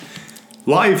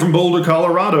Live from Boulder,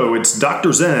 Colorado, it's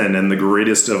Dr. Zen and the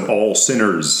greatest of all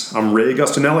sinners. I'm Ray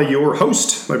Agostinelli, your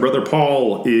host. My brother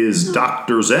Paul is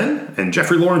Dr. Zen, and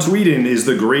Jeffrey Lawrence Whedon is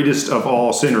the greatest of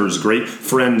all sinners. Great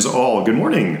friends all. Good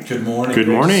morning. Good morning. Good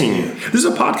morning. This is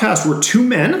a podcast where two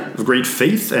men of great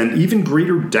faith and even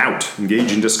greater doubt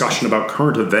engage in discussion about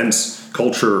current events,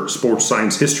 culture, sports,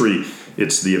 science, history.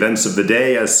 It's the events of the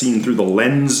day as seen through the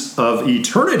lens of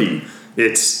eternity.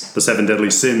 It's the seven deadly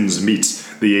sins meets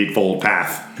the eightfold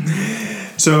path.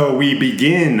 So we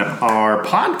begin our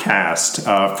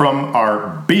podcast from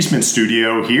our basement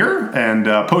studio here and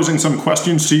posing some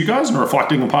questions to you guys and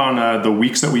reflecting upon the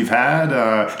weeks that we've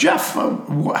had. Jeff,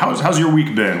 how's your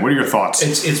week been? What are your thoughts?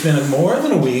 It's been more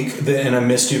than a week, and I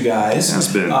missed you guys. It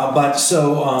has been.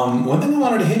 One thing I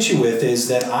wanted to hit you with is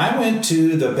that I went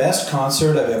to the best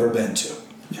concert I've ever been to.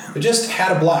 I just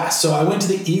had a blast. So I went to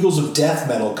the Eagles of Death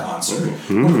Metal concert,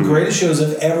 one of the greatest shows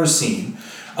I've ever seen.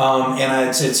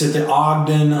 It's at the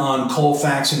Ogden on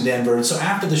Colfax in Denver. And so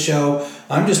after the show,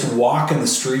 I'm just walking the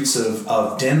streets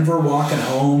of Denver, walking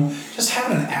home, just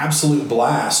having an absolute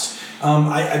blast.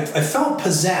 I felt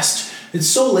possessed. It's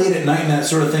so late at night and that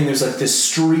sort of thing. There's like this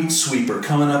street sweeper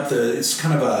coming up it's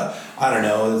kind of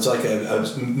it's like a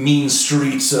mean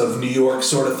streets of New York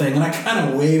sort of thing. And I kind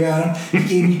of wave at him. He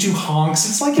gave me two honks.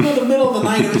 It's like, the middle of the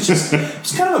night. It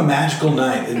was kind of a magical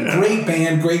night. A great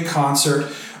band, great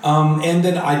concert. And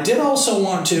then I did also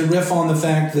want to riff on the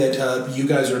fact that you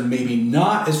guys are maybe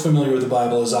not as familiar with the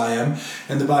Bible as I am.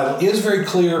 And the Bible is very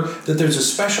clear that there's a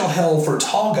special hell for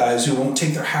tall guys who won't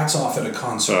take their hats off at a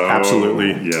concert.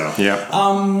 Absolutely. Yeah.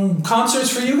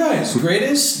 Concerts for you guys.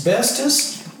 Greatest,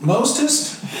 bestest,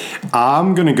 mostest?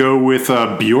 I'm going to go with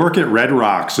Bjork at Red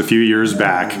Rocks a few years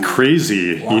back.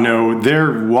 Crazy. Wow.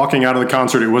 They're walking out of the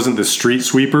concert. It wasn't the street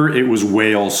sweeper. It was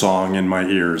Whale Song in my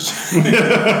ears.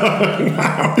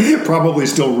 Probably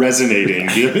still resonating.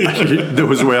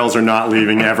 Those whales are not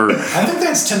leaving ever. I think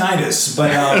that's tinnitus,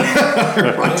 but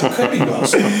it could be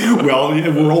Whale. Well,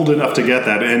 we're old enough to get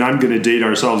that, and I'm going to date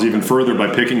ourselves even further by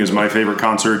picking as my favorite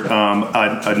concert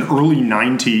an early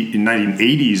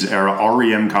 1980s era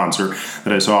REM concert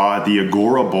that I saw at the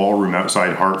Agora Ballroom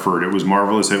outside Hartford. It was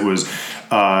marvelous. It was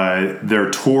their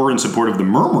tour in support of the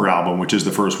Murmur album, which is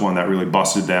the first one that really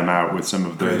busted them out with some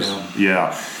of those.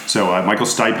 Yeah. So Michael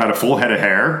Stipe had a full head of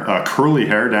hair, curly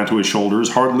hair down to his shoulders,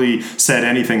 hardly said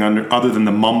anything other than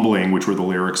the mumbling, which were the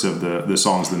lyrics of the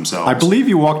songs themselves. I believe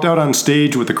he walked out on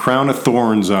stage with a crown of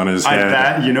thorns on his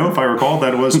head. If I recall,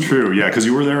 that was true. Yeah, because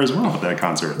you were there as well at that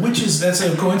concert. That's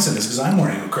a coincidence, because I'm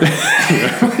wearing a crown.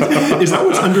 Is that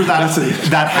what's under that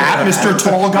hat, Mr.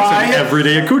 Tall Guy? That's an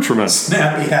everyday accoutrement.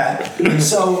 Snappy hat.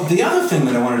 So the other thing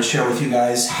that I wanted to share with you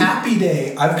guys, happy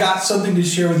day. I've got something to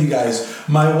share with you guys.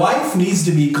 My wife needs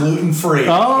to be gluten-free.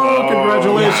 Oh,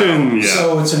 congratulations. Yeah.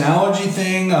 So it's an allergy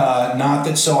thing, not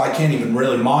that so I can't even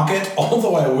really mock it,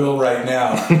 although I will right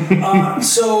now.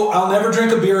 So I'll never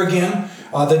drink a beer again.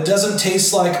 That doesn't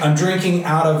taste like I'm drinking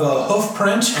out of a hoof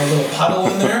print, a little puddle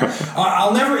in there.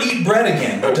 I'll never eat bread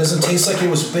again that doesn't taste like it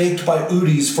was baked by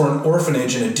Udi's for an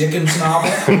orphanage in a Dickens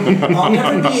novel. I'll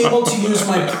never be able to use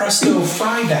my Presto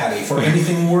Fry Daddy for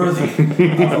anything worthy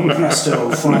of a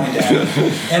Presto Fry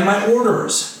Daddy. And my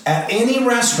orders at any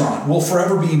restaurant will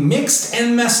forever be mixed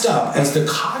and messed up as the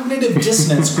cognitive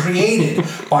dissonance created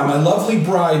by my lovely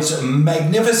bride's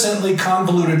magnificently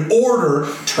convoluted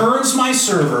order turns my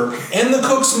server and the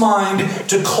cook's mind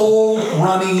to cold,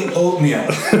 runny oatmeal.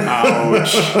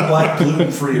 Ouch. Black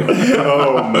gluten-free oatmeal.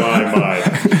 Oh, my.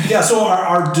 Yeah, so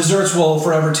our desserts will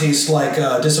forever taste like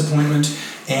disappointment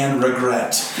and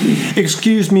regret.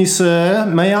 Excuse me, sir.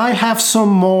 May I have some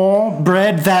more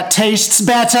bread that tastes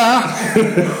better?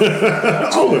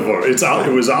 Oliver.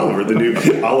 It was Oliver, the new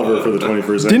Oliver for the 21st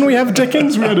century. Didn't we have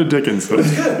Dickens? We had a Dickens.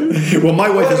 That's good. Well, my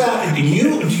wife do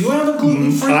you have a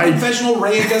gluten-free confessional,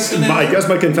 Ray Agostinelli? I guess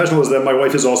my confessional is that my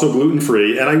wife is also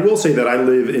gluten-free, and I will say that I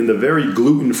live in the very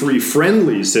gluten-free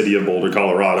friendly city of Boulder,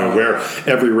 Colorado, where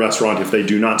every restaurant, if they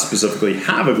do not specifically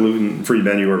have a gluten-free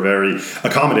menu, are very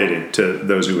accommodating to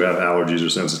those who have allergies or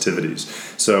sensitivities.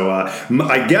 So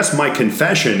I guess my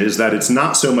confession is that it's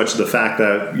not so much the fact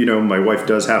that, my wife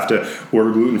does have to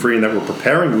order gluten-free and that we're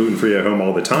preparing gluten-free at home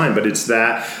all the time, but it's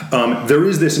that there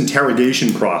is this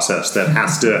interrogation process that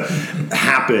has to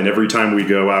happen every time we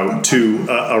go out to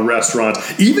a restaurant,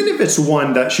 even if it's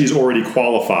one that she's already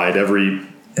qualified every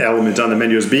element on the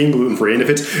menu as being gluten-free, and if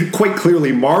it's quite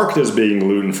clearly marked as being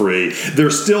gluten-free,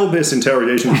 there's still this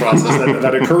interrogation process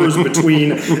that occurs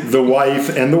between the wife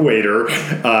and the waiter,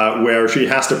 where she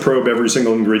has to probe every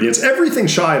single ingredient, everything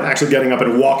shy of actually getting up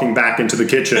and walking back into the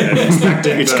kitchen and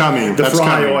inspecting the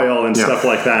fry oil and stuff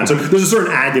like that. So there's a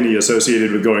certain agony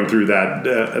associated with going through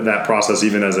that process,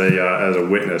 even as a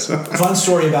witness. Fun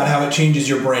story about how it changes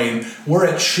your brain. We're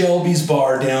at Shelby's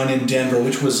Bar down in Denver,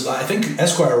 which was, I think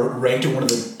Esquire ranked it one of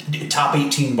the top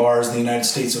 18 bars in the United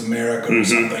States of America or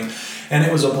something. And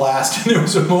it was a blast. And there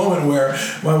was a moment where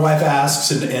my wife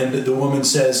asks, and the woman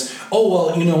says, "Oh,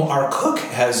 well, you know, our cook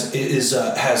has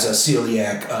a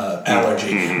celiac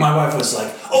allergy." My wife was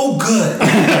like, "Oh, good." Now,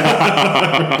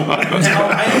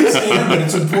 I understand that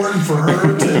it's important for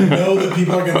her to know that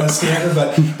people are going to stand her,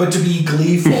 but to be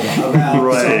gleeful about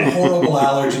some horrible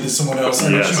allergy to someone else,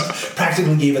 and she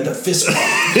practically gave it the fist bump.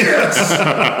 Yes.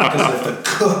 Because if the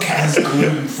cook has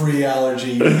gluten-free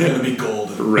allergy, you're going to be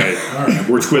golden. Right. All right.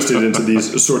 We're twisted into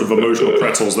these sort of emotional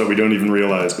pretzels that we don't even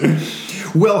realize.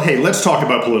 Well, hey, let's talk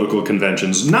about political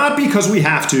conventions. Not because we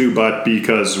have to, but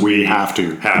because we have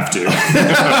to.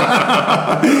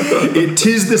 It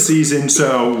is the season,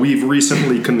 so we've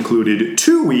recently concluded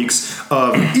 2 weeks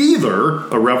of either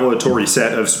a revelatory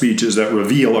set of speeches that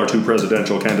reveal our two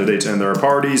presidential candidates and their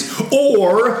parties,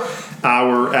 or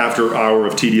hour after hour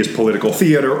of tedious political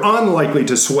theater, unlikely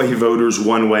to sway voters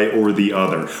one way or the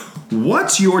other.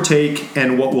 What's your take,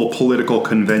 and what will political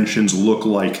conventions look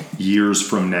like years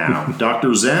from now?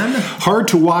 Dr. Zen? Hard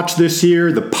to watch this year.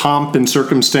 The pomp and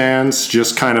circumstance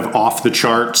just kind of off the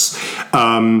charts.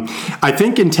 I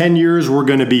think in 10 years we're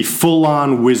going to be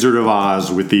full-on Wizard of Oz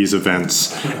with these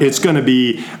events. It's going to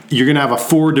be, you're going to have a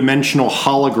 4-dimensional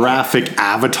holographic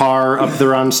avatar up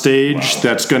there on stage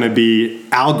that's going to be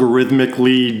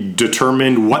algorithmically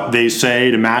determined what they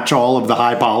say to match all of the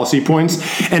high policy points.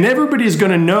 And everybody's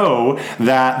going to know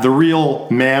that the real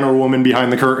man or woman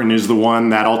behind the curtain is the one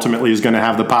that ultimately is going to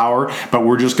have the power, but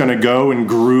we're just going to go and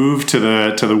groove to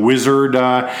the wizard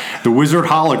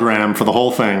hologram for the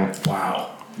whole thing. Wow.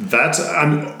 That's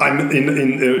I'm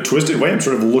in a twisted way. I'm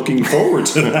sort of looking forward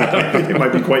to that. I think it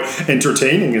might be quite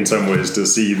entertaining in some ways to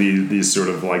see these sort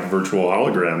of like virtual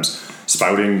holograms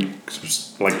spouting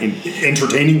like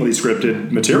entertainingly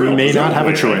scripted material. We may not have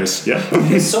a choice. Yeah.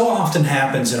 It so often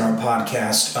happens in our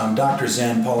podcast. Dr.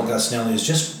 Zen, Paul Gosnelli, is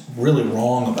just really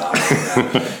wrong about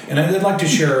it. And I'd like to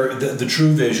share the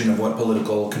true vision of what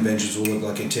political conventions will look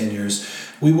like in 10 years.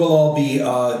 We will all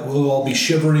be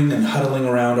shivering and huddling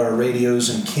around our radios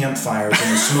and campfires in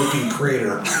the smoking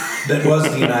crater that was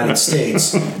the United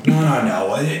States.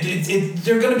 No.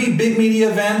 They're going to be big media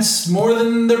events, more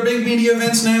than they're big media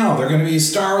events now. They're going to be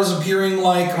stars appearing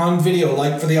like on video,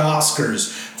 like for the Oscars,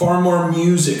 far more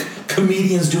music,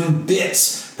 comedians doing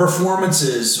bits,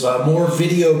 performances, more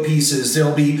video pieces.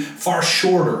 They'll be far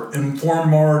shorter and far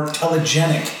more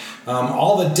telegenic.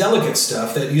 All the delegate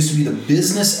stuff that used to be the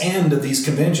business end of these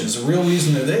conventions, the real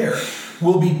reason they're there,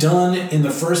 will be done in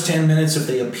the first 10 minutes if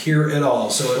they appear at all.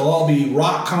 So it'll all be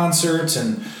rock concerts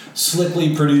and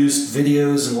slickly produced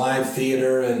videos and live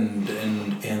theater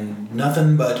and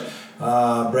nothing but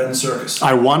bread and circus.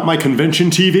 I want my convention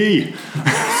TV.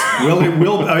 Well, it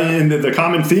will. In the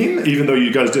common theme, even though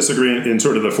you guys disagree in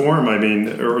sort of the form, I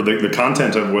mean, or the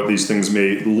content of what these things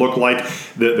may look like,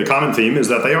 the common theme is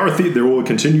that they are. There will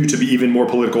continue to be even more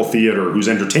political theater whose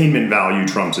entertainment value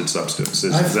trumps its substance.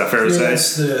 Is that fair to say?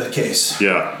 That's the case.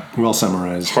 Yeah. Well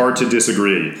summarized. Hard to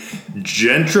disagree.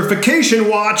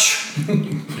 Gentrification watch.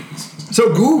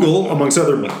 So Google, amongst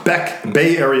other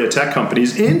Bay Area tech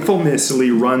companies, infamously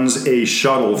runs a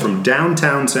shuttle from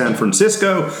downtown San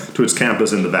Francisco to its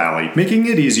campus in the Valley, making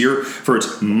it easier for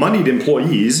its moneyed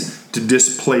employees to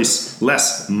displace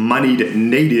less moneyed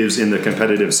natives in the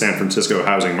competitive San Francisco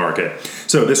housing market.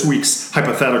 So this week's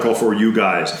hypothetical for you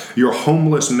guys: you're a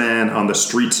homeless man on the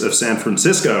streets of San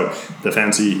Francisco. The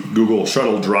fancy Google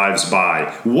shuttle drives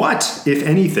by. What, if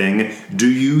anything, do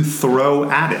you throw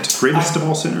at it? Greatest of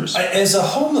all sinners. As a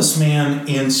homeless man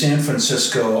in San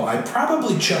Francisco, I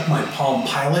probably chuck my Palm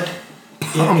Pilot.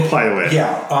 Pilot.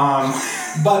 Yeah.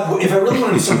 But if I really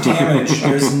want to do some damage,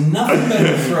 there's nothing better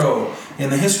to throw in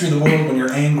the history of the world when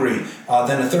you're angry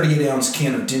than a 38-ounce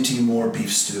can of Dinty Moore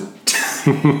beef stew.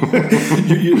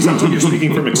 It sounds like you're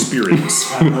speaking from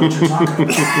experience. I don't know what you're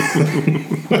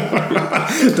talking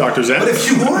about. Dr. Zen? But if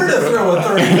you were to throw a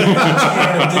 38-ounce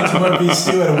can of Dinty Moore beef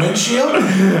stew at a windshield,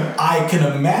 I can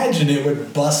imagine it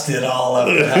would bust it all up.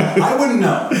 I wouldn't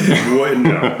know. Wouldn't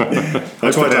know.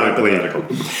 That's why it's hypothetical.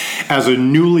 As a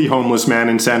newly homeless man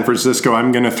in San Francisco,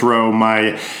 I'm going to throw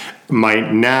my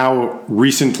my now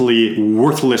recently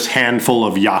worthless handful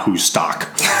of Yahoo stock.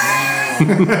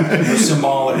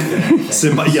 Symbolic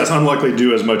thing. Yes, unlikely to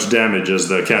do as much damage as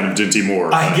the Count of Dinty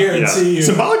Moore. I guarantee you.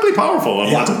 Symbolically powerful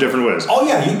in lots of different ways. Oh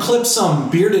yeah, you clip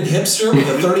some bearded hipster with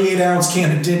a 38-ounce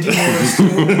can of Dinty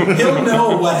Moore. He'll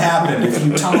know what happened if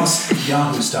you toss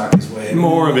Yahoo stock his way.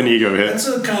 More of an ego hit. That's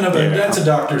a kind of that's a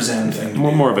Dr. Zen thing.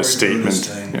 More of a statement.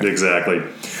 Yeah. Exactly.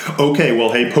 Okay,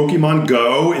 well, hey, Pokemon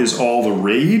Go is all the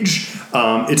rage.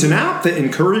 It's an app that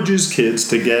encourages kids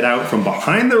to get out from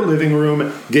behind their living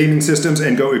room gaming systems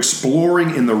and go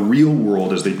exploring in the real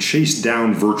world as they chase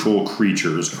down virtual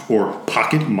creatures, or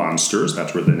pocket monsters,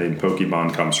 that's where the name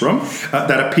Pokemon comes from,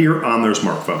 that appear on their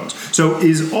smartphones. So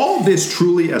is all this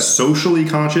truly as socially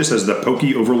conscious as the Poke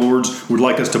overlords would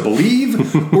like us to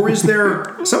believe? Or is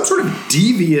there some sort of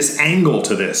devious angle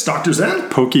to this? Dr. Zen?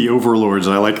 Poke overlords,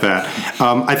 I like that.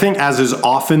 I think, as is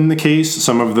often the case,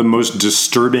 some of the most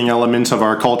disturbing elements of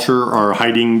our culture are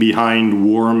hiding behind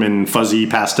warm and fuzzy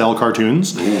pastel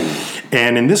cartoons.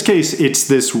 And in this case, it's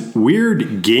this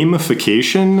weird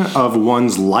gamification of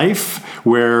one's life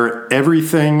where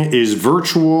everything is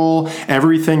virtual,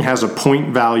 everything has a point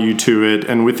value to it,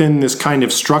 and within this kind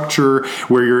of structure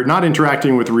where you're not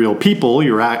interacting with real people,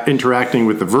 you're interacting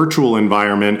with the virtual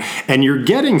environment, and you're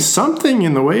getting something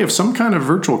in the way of some kind of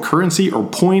virtual currency or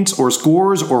points or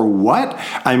scores or what?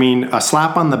 I mean, a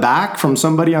slap on the back from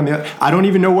somebody on the other. I don't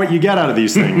even know what you get out of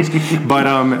these things.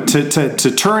 But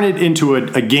to turn it into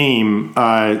a game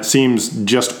seems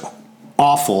just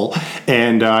awful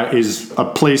and is a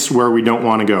place where we don't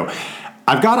want to go.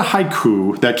 I've got a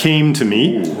haiku that came to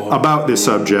me about this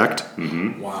subject.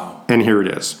 Wow. And here it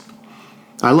is.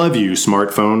 I love you,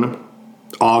 smartphone.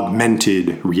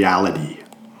 Augmented reality.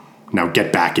 Now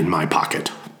get back in my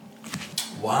pocket.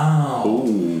 Wow.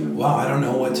 Wow, I don't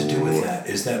know what to do with that.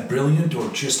 Is that brilliant or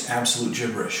just absolute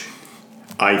gibberish?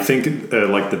 I think,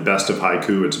 like the best of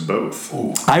haiku, it's both.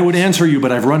 Ooh. I would answer you,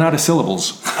 but I've run out of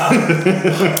syllables.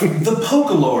 The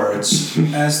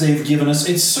Pokelords, as they've given us,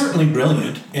 it's certainly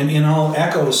brilliant. And I'll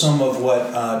echo some of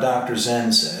what Dr.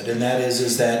 Zen said, and that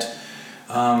is that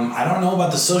I don't know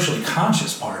about the socially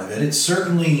conscious part of it. It's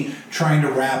certainly trying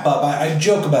to wrap up. I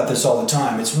joke about this all the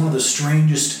time. It's one of the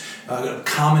strangest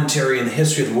commentary in the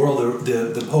history of the world,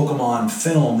 the Pokemon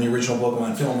film, the original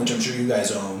Pokemon film, which I'm sure you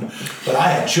guys own. But I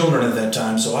had children at that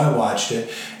time, so I watched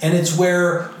it. And it's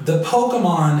where the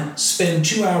Pokemon spend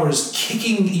 2 hours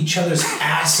kicking each other's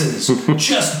asses,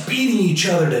 just beating each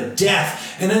other to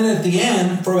death. And then at the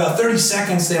end, for about 30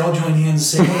 seconds, they all join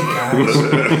hands and say, hey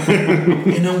guys,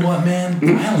 you know what, man?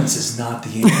 Violence is not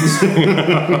the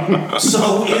answer.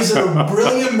 So is it a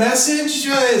brilliant message?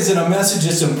 Is it a message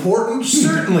that's important?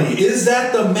 Certainly. Is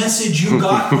that the message you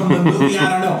got from the movie? I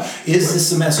don't know. Is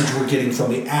this the message we're getting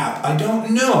from the app? I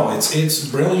don't know. It's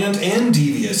brilliant and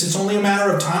devious. It's only a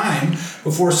matter of time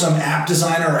before some app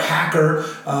designer or hacker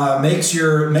makes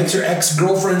your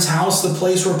ex-girlfriend's house the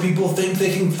place where people think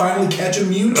they can finally catch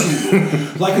a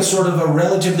Mewtwo, like a sort of a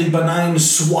relatively benign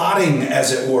swatting,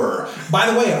 as it were. By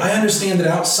the way, I understand that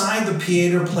outside the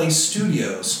Pieder Place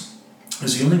studios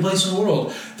is the only place in the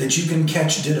world that you can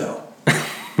catch Ditto.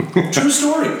 True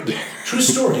story. True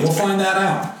story. You'll find that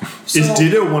out. So, is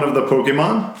Ditto one of the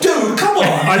Pokemon? Dude, come on.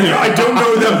 I don't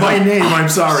know them by name. I'm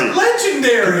sorry.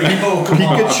 Legendary Pokemon.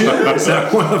 Pikachu? Is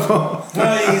that one of them?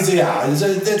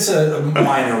 It's a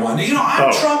minor one. You know,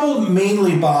 I'm troubled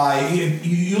mainly by,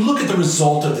 you look at the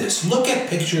result of this. Look at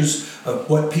pictures of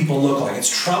what people look like. It's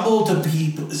trouble to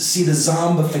see the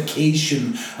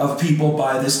zombification of people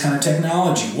by this kind of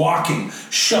technology. Walking,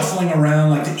 shuffling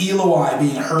around like the Eloi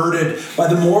being herded by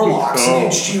the Morlocks in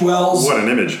H.G. Wells. What an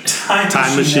image.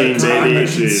 Time Machine,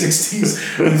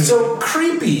 1960s. So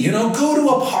creepy. You know, go to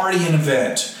a party and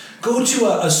event. Go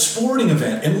to a sporting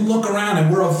event and look around,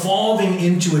 and we're evolving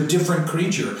into a different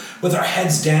creature with our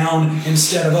heads down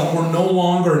instead of up. We're no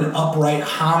longer an upright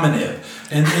hominid.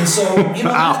 And so, you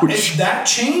know, that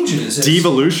changes.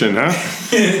 Devolution, huh?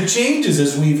 It changes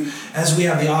as we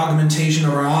have the augmentation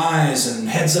of our eyes and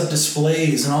heads-up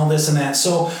displays and all this and that.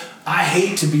 So I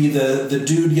hate to be the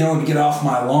dude yelling, get off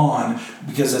my lawn,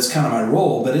 because that's kind of my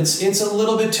role, but it's a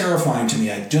little bit terrifying to me.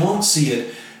 I don't see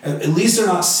it. At least they're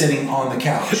not sitting on the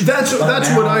couch. That's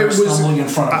what I was stumbling in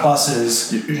front of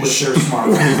buses with their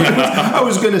smartphones. I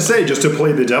was going to say, just to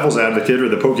play the devil's advocate or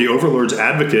the Poke Overlord's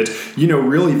advocate, you know,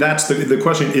 really that's the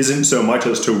question isn't so much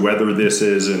as to whether this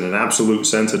is in an absolute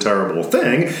sense a terrible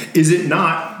thing. Is it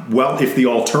not? Well, if the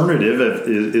alternative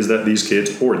is that these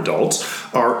kids or adults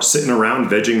are sitting around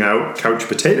vegging out, couch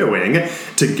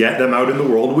potatoing to get them out in the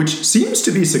world, which seems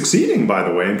to be succeeding, by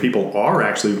the way, and people are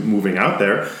actually moving out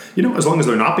there, you know, as long as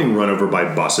they're not being run over by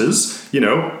buses, you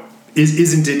know,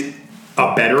 isn't it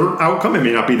a better outcome? It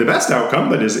may not be the best outcome,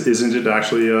 but isn't it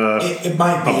actually it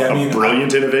might be. a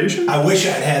brilliant innovation? I wish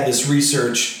I'd had this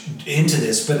research into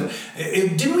this, but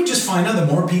didn't we just find out that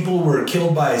more people were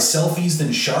killed by selfies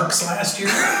than sharks last year?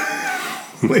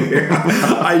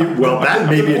 Well, that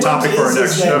may be a topic for our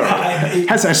next show.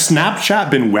 Has our Snapchat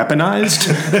been weaponized?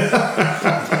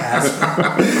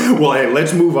 Well, hey,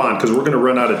 let's move on because we're going to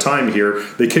run out of time here.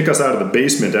 They kick us out of the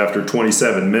basement after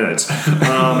 27 minutes.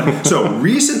 So,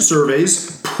 recent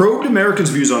surveys probed Americans'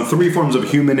 views on 3 forms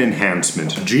of human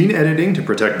enhancement: gene editing to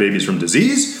protect babies from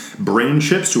disease, brain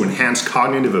chips to enhance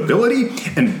cognitive ability,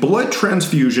 and blood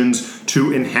transfusions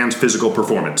to enhance physical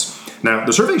performance. Now,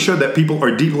 the survey showed that people are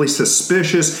deeply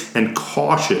suspicious and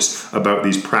cautious about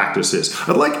these practices.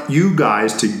 I'd like you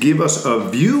guys to give us a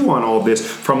view on all this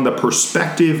from the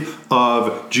perspective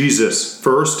of Jesus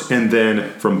first, and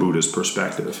then from Buddha's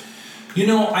perspective. You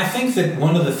know, I think that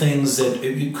one of the things that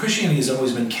Christianity has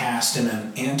always been cast in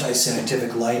an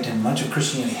anti-scientific light, and much of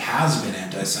Christianity has been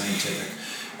anti-scientific,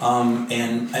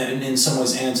 and in some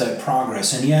ways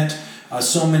anti-progress. And yet,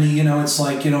 so many, it's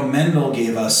like, Mendel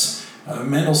gave us,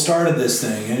 Mendel started this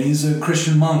thing, and he's a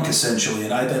Christian monk, essentially,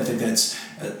 and I don't think that's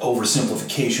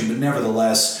oversimplification, but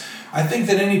nevertheless, I think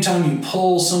that anytime you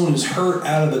pull someone who's hurt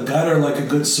out of the gutter like a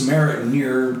good Samaritan,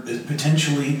 you're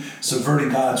potentially subverting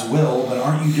God's will, but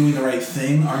aren't you doing the right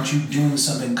thing? Aren't you doing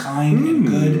something kind and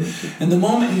good? And the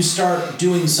moment you start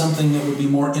doing something that would be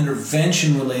more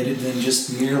intervention-related than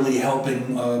just merely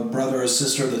helping a brother or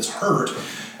sister that's hurt,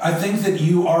 I think that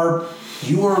you are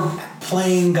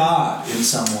playing God in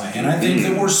some way, and I think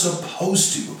that we're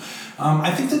supposed to.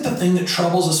 I think that the thing that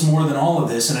troubles us more than all of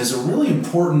this, and is a really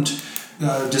important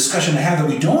discussion to have that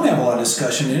we don't have a lot of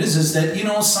discussion is that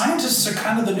scientists are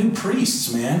kind of the new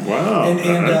priests, man. Wow.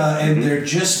 And they're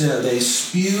just they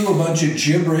spew a bunch of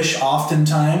gibberish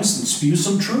oftentimes and spew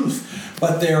some truth.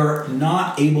 But they're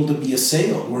not able to be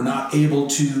assailed. We're not able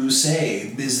to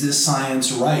say, is this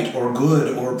science right or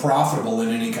good or profitable in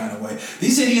any kind of way?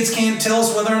 These idiots can't tell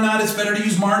us whether or not it's better to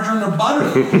use margarine or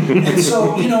butter. And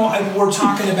so, we're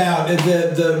talking about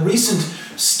the recent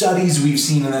studies we've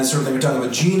seen and that sort of thing. We're talking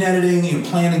about gene editing,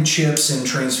 implanting chips, and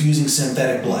transfusing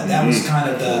synthetic blood. That was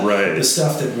kind of the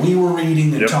stuff that we were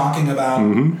reading and talking about.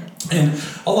 And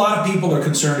a lot of people are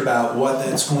concerned about what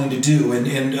that's going to do,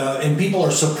 and people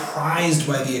are surprised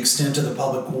by the extent of the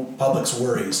public's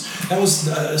worries. That was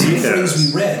the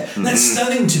phrase we read. And that's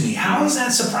stunning to me. How is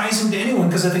that surprising to anyone?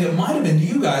 Because I think it might have been to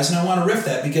you guys, and I want to riff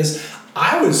that because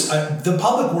the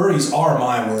public worries are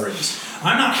my worries.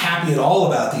 I'm not happy at all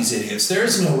about these idiots.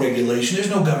 There's no regulation.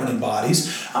 There's no governing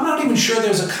bodies. I'm not even sure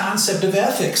there's a concept of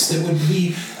ethics that would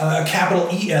be a capital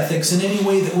E ethics in any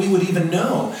way that we would even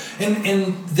know.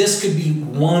 And this could be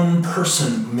one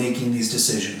person making these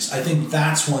decisions. I think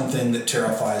that's one thing that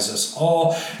terrifies us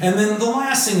all. And then the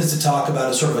last thing is to talk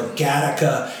about is sort of a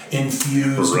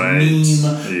Gattaca-infused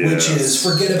meme, which is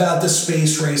forget about the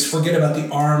space race, forget about the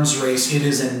arms race. It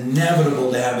is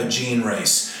inevitable to have a gene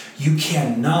race. You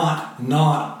cannot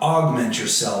not augment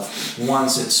yourself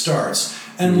once it starts,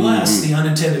 unless the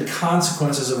unintended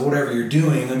consequences of whatever you're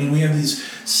doing. I mean, we have these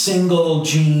single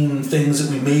gene things that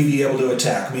we may be able to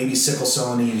attack, maybe sickle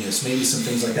cell anemia, maybe some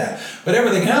things like that. But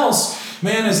everything else,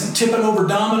 man, is tipping over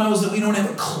dominoes that we don't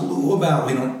have a clue about,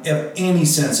 we don't have any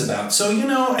sense about. So,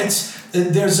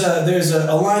 there's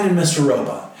a line in Mr.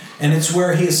 Robot, and it's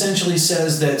where he essentially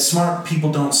says that smart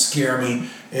people don't scare me.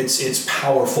 It's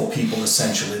powerful people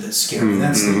essentially that scare me.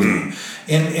 That's the game.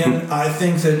 And I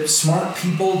think that smart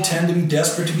people tend to be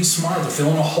desperate to be smart. They're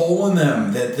filling a hole in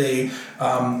them that they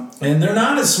and they're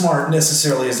not as smart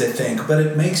necessarily as they think, but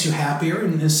it makes you happier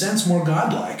and in a sense more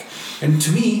godlike. And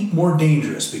to me, more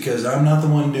dangerous because I'm not the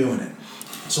one doing it.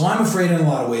 So I'm afraid in a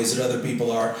lot of ways that other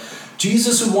people are.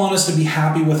 Jesus would want us to be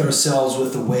happy with ourselves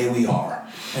with the way we are.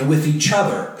 And with each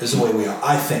other is the way we are,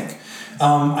 I think.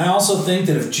 I also think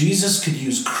that if Jesus could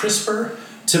use CRISPR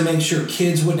to make sure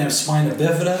kids wouldn't have spina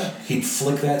bifida, he'd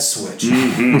flick that switch.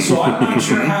 So I'm not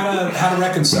sure how to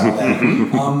reconcile that.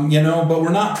 But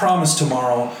we're not promised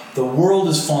tomorrow. The world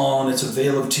has fallen. It's a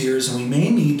vale of tears, and we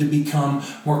may need to become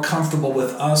more comfortable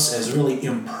with us as really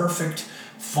imperfect,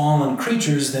 fallen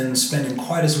creatures than spending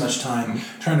quite as much time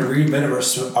trying to reinvent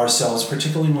ourselves,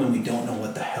 particularly when we don't know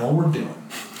what the hell we're doing.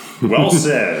 Well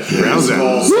said. Well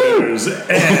said.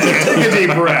 And take a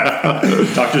deep breath.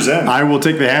 Dr. Zen. I will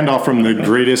take the handoff from the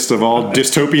greatest of all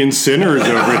dystopian sinners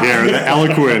over here. The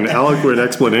eloquent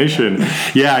explanation.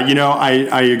 Yeah,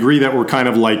 I agree that we're kind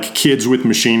of like kids with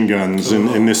machine guns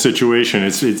in this situation.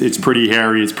 It's pretty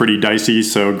hairy. It's pretty dicey.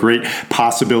 So great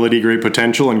possibility, great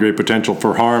potential, and great potential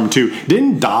for harm too.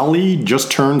 Didn't Dolly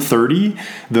just turn 30?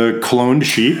 The cloned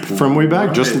sheep from way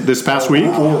back, just this past week,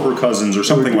 or her cousins, or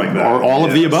something like that, or all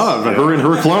of the above. Yeah. Her and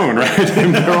her clone, right?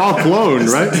 They're all cloned,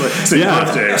 right? Same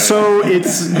birthday. So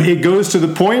it goes to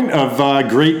the point of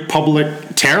great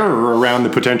public terror around the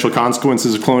potential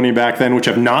consequences of cloning back then, which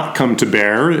have not come to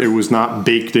bear. It was not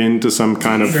baked into some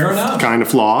kind of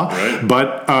flaw, right.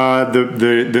 But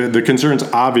the concern's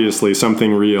obviously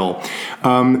something real.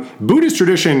 Buddhist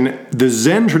tradition, the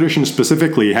Zen tradition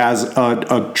specifically, has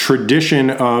a tradition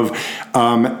of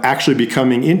actually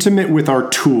becoming intimate with our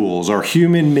tools, our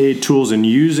human-made tools, and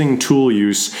using tool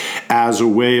use as a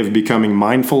way of becoming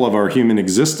mindful of our human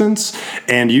existence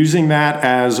and using that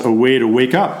as a way to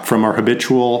wake up from our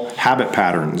habitual habit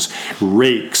patterns.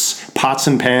 Rakes, pots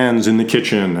and pans in the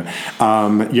kitchen.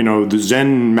 The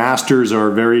Zen masters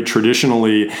are very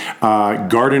traditionally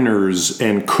gardeners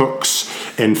and cooks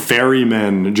and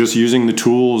ferrymen, just using the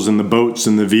tools and the boats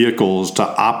and the vehicles to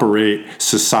operate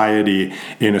society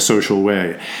in a social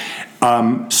way.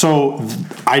 So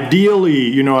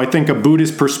ideally, I think a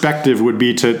Buddhist perspective would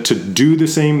be to do the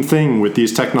same thing with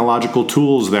these technological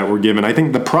tools that we're given. I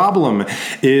think the problem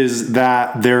is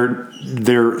that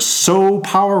they're so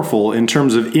powerful in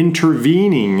terms of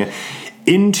intervening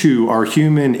into our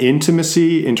human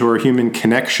intimacy, into our human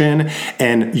connection,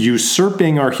 and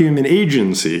usurping our human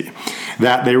agency,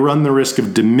 that they run the risk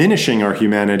of diminishing our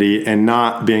humanity and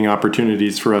not being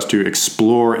opportunities for us to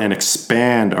explore and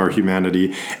expand our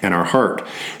humanity and our heart.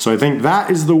 So I think that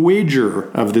is the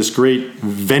wager of this great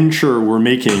venture we're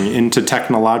making into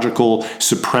technological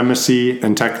supremacy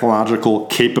and technological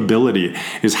capability,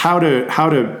 is how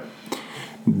to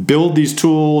build these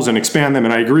tools and expand them.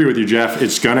 And I agree with you, Jeff.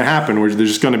 It's going to happen. There's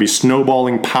just going to be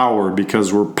snowballing power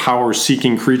because we're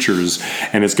power-seeking creatures,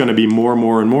 and it's going to be more and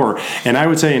more and more. And I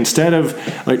would say instead of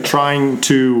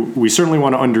we certainly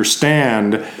want to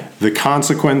understand the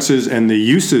consequences and the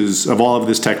uses of all of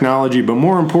this technology, but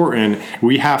more important,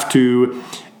 we have to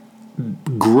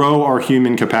grow our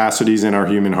human capacities and our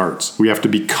human hearts. We have to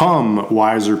become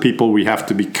wiser people. We have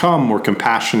to become more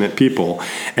compassionate people.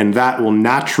 And that will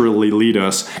naturally lead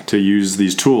us to use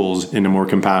these tools in a more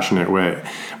compassionate way.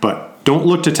 But don't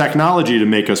look to technology to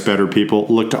make us better people.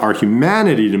 Look to our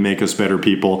humanity to make us better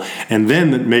people. And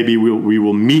then maybe we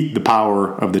will meet the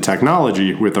power of the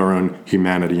technology with our own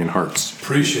humanity and hearts.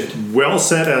 Appreciate it. Well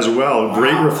said as well. Wow.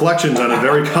 Great reflections on a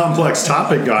very complex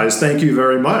topic, guys. Thank you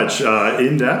very much.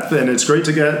 In depth, and it's great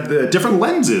to get the different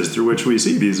lenses through which we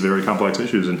see these very complex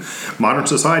issues in modern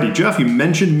society. Jeff, you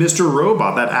mentioned Mr.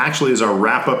 Robot. That actually is our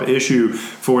wrap-up issue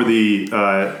for the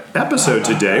episode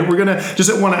today. We're gonna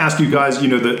just want to ask you guys.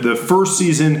 The first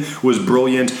season was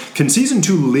brilliant. Can season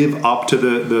 2 live up to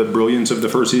the brilliance of the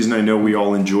first season? I know we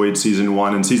all enjoyed season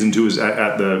 1, and season 2 is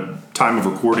at the time of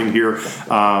recording here,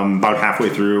 about halfway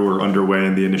through or underway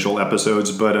in the initial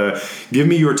episodes. But give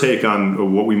me your take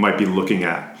on what we might be looking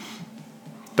at.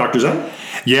 Dr. Zen?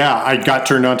 Yeah, I got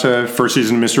turned on to first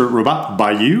season of Mr. Robot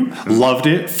by you. Loved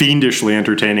it. Fiendishly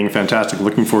entertaining. Fantastic.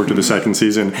 Looking forward to the second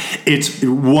season. It's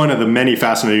one of the many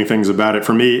fascinating things about it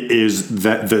for me is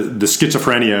that the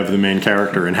schizophrenia of the main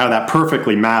character and how that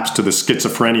perfectly maps to the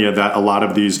schizophrenia that a lot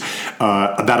of these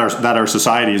that our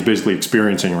society is basically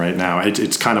experiencing right now.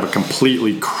 It's kind of a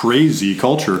completely crazy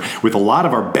culture with a lot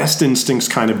of our best instincts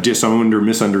kind of disowned or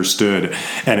misunderstood,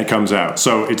 and it comes out.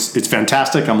 So it's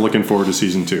fantastic. I'm looking forward to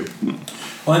season 2.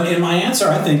 Well, and my answer,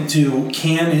 I think, to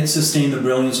can it sustain the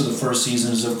brilliance of the first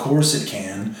season is, of course it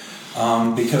can,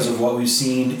 because of what we've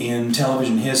seen in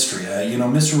television history.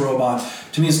 Mr. Robot,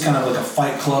 to me, is kind of like a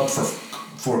fight club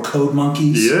for code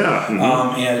monkeys. Yeah.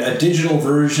 Mm-hmm. And a digital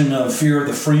version of Fear of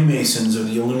the Freemasons or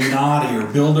the Illuminati or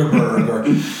Bilderberg.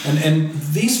 And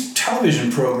these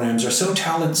television programs are so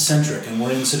talent-centric, and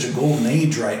we're in such a golden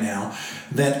age right now,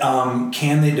 that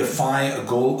can they defy a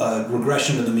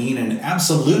regression to the mean? And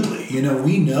absolutely,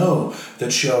 we know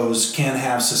that shows can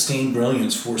have sustained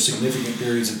brilliance for significant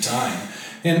periods of time.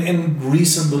 And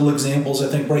recent little examples, I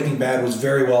think Breaking Bad was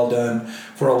very well done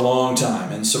for a long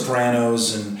time, and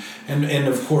Sopranos, and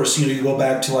of course, you go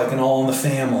back to like an All in the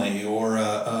Family, or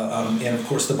and of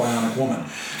course the Bionic Woman.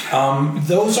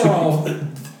 Those are all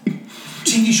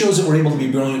TV shows that were able to be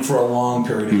brilliant for a long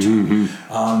period of time.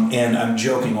 And I'm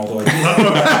joking, although I did.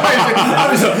 I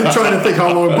was trying to think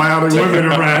how long Bionic Women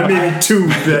ran. Maybe two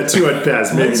at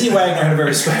best. Maybe. Lindsay Wagner had a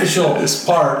very special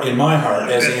part in my heart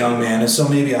as a young man, and so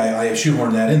maybe I have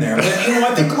shoehorned that in there. But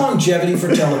I think longevity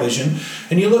for television,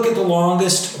 and you look at the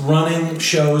longest running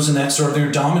shows and that sort of thing,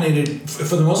 are dominated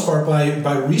for the most part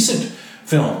by recent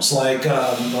films like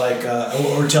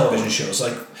or television shows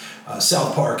like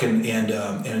South Park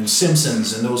and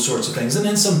Simpsons and those sorts of things, and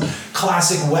then some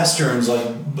classic westerns like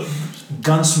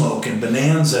Gunsmoke and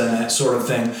Bonanza and that sort of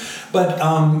thing. But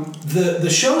the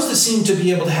shows that seem to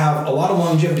be able to have a lot of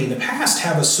longevity in the past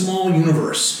have a small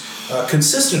universe,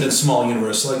 consistent and small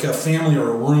universe, like a family or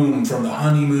a room, from the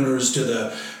Honeymooners to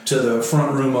the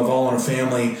front room of All in a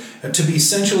Family, to be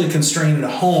essentially constrained in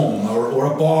a home or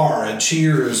a bar, a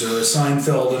Cheers or a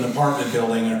Seinfeld, an apartment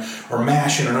building, or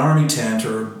MASH in an army tent,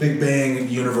 or Big Bang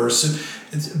universe.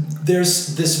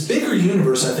 There's this bigger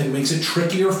universe, I think, makes it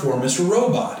trickier for Mr.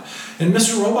 Robot. And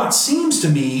Mr. Robot seems to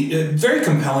me very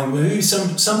compelling, maybe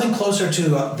something closer to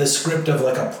the script of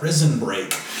like a Prison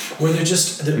Break, where there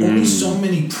are only so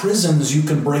many prisons you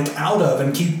can break out of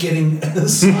and keep getting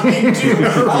assigned to.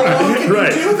 How long can you do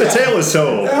that? The tale is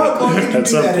told. How long can you at do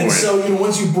some that? point. And so,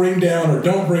 once you bring down or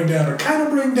don't bring down or kind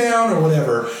of bring down or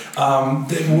whatever,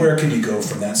 where can you go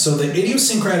from that? So the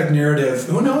idiosyncratic narrative,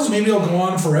 who knows, maybe it'll go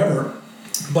on forever.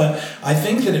 But I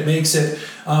think that it makes it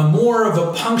more of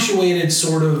a punctuated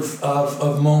sort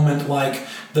of moment, like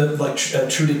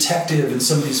True Detective and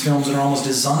some of these films that are almost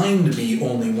designed to be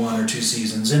only 1 or 2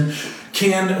 seasons. And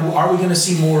are we going to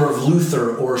see more of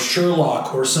Luther or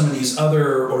Sherlock or some of these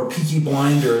other, or Peaky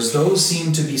Blinders? Those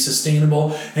seem to be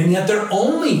sustainable, and yet they're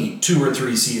only 2 or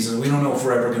 3 seasons. We don't know if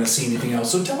we're ever going to see anything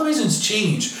else. So television's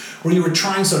changed, where you were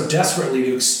trying so desperately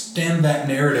to extend that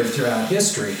narrative throughout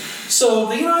history. So,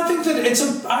 I think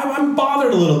that I'm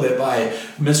bothered a little bit by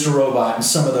Mr. Robot and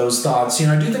some of those thoughts.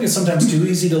 I do think it's sometimes too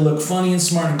easy to look funny and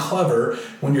smart and clever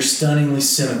when you're stunningly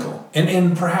cynical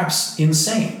and perhaps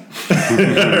insane.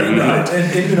 and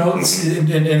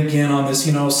again on this,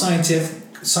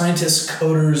 scientists,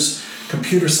 coders,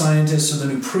 computer scientists are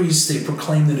the new priests. They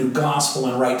proclaim the new gospel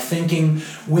and right thinking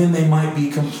when they might be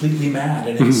completely mad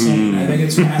and insane. I think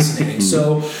it's fascinating.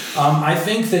 So I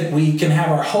think that we can have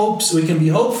our hopes. We can be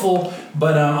hopeful,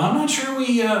 but I'm not sure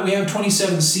we have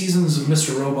 27 seasons of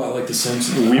Mr. Robot like The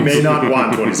Simpsons. We may not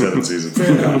want 27 seasons.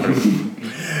 Fair enough.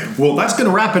 Well, that's going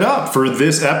to wrap it up for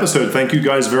this episode. Thank you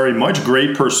guys very much.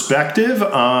 Great perspective.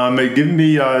 Give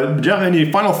me, do you have any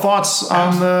final thoughts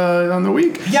on the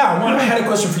week? Yeah, I had a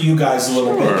question for you guys a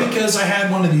little bit, because I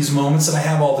had one of these moments that I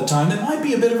have all the time that might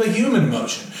be a bit of a human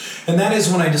emotion. And that is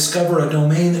when I discover a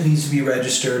domain that needs to be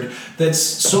registered that's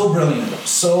so brilliant,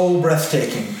 so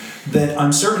breathtaking, that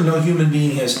I'm certain no human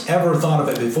being has ever thought of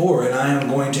it before, and I am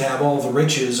going to have all the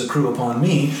riches accrue upon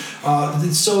me. I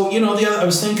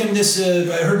was thinking this,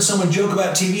 I heard someone joke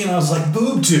about TV, and I was like,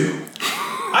 BoobTube.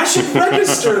 I should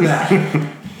register that.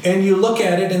 And you look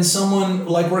at it, and someone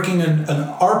like working an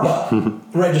ARPA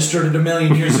registered it 1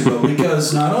 million years ago,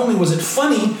 because not only was it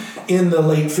funny in the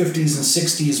late 50s and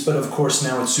 60s, but of course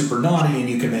now it's super naughty and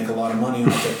you can make a lot of money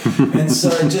off it. And so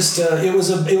it was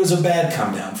a bad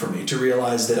come down for me to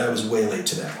realize that I was way late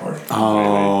to that party.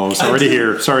 Oh, sorry to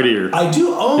hear. I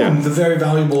do own the very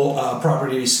valuable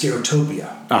property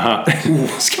Scaretopia. Uh-huh.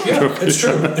 Yeah, it's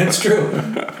true.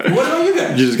 What about you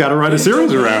guys? You just got to write a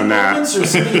series around that.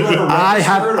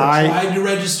 Tried to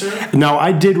register? No,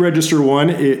 I did register one,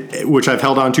 which I've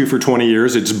held on to for 20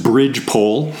 years. It's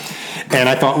Bridgepole. And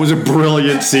I thought it was a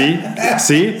brilliant, see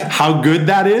how good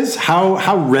that is,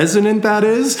 how resonant that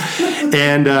is,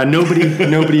 and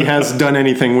nobody has done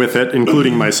anything with it,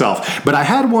 including myself. But I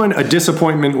had a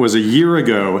disappointment was a year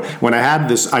ago when I had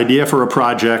this idea for a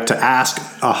project to ask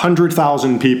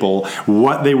 100,000 people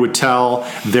what they would tell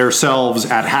themselves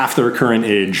at half their current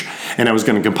age, and I was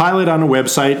going to compile it on a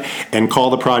website and call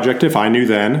the project If I Knew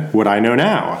Then What I Know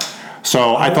Now.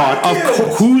 So I thought,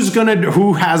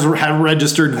 who has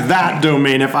registered that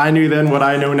domain? If I knew then what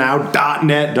I know now,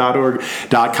 .net, .org,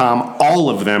 .com,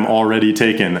 all of them already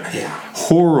taken. Yeah.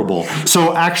 Horrible.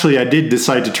 So actually, I did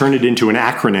decide to turn it into an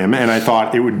acronym, and I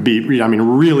thought it would be,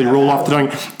 really roll off the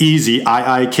tongue, easy,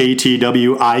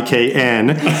 IIKTWIKN,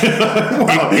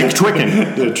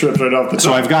 Ichtwicken. Tripped right off the tongue.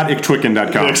 So I've got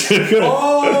Ichtwicken.com.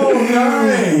 Oh,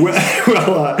 nice.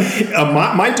 Well,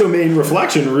 my domain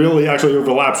reflection really actually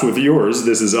overlaps with yours.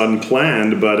 This is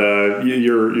unplanned, but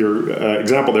your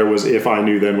example there was If I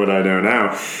Knew Then What I Know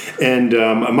Now. And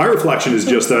my reflection is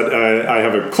just that I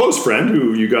have a close friend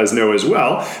who you guys know as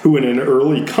well, who in an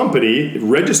early company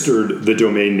registered the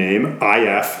domain name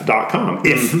if.com,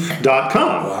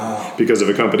 if.com. Wow. because of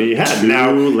a company he had.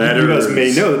 Now, you guys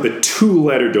may know that the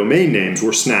 2-letter domain names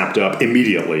were snapped up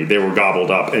immediately. They were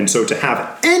gobbled up. And so to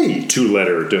have any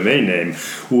 2-letter domain name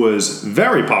was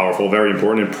very powerful, very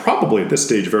important, and probably at this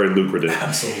stage very lucrative.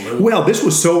 Absolutely. Well, this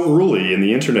was so early in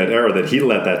the internet era that he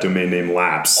let that domain name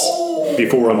lapse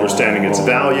before understanding its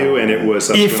value, and it was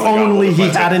If only he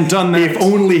hadn't done that. If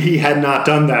only he had not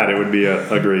done that, it would be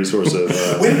a great source of.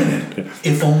 Wait a minute.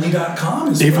 Ifonly.com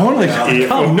is If only.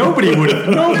 Nobody's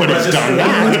done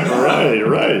that.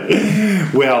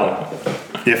 Right. Well,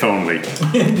 if only.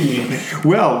 Indeed.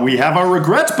 Well, we have our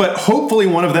regrets, but hopefully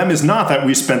one of them is not that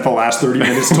we spent the last 30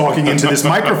 minutes talking into this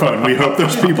microphone. We hope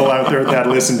there's people out there that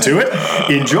listen to it,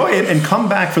 enjoy it, and come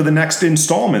back for the next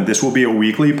installment. This will be a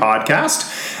weekly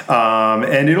podcast,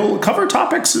 and it'll cover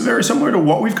topics very similar to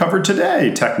what we've covered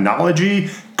today. Technology,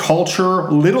 culture,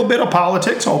 little bit of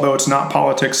politics, although it's not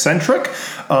politics-centric,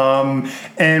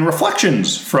 and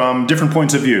reflections from different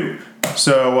points of view.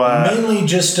 So mainly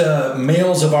just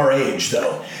males of our age,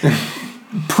 though.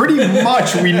 Pretty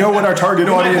much, we know what our target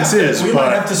audience is. We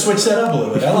might have to switch that up a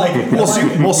little bit. I like it.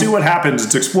 We'll see what happens.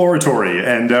 It's exploratory,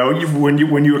 and when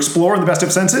you explore in the best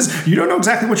of senses, you don't know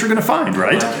exactly what you're going to find,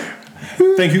 right?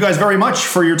 Thank you guys very much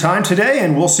for your time today,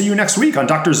 and we'll see you next week on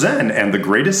Dr. Zen and the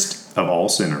greatest of all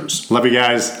sinners. Love you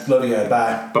guys. Love you guys.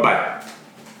 Bye. Bye-bye.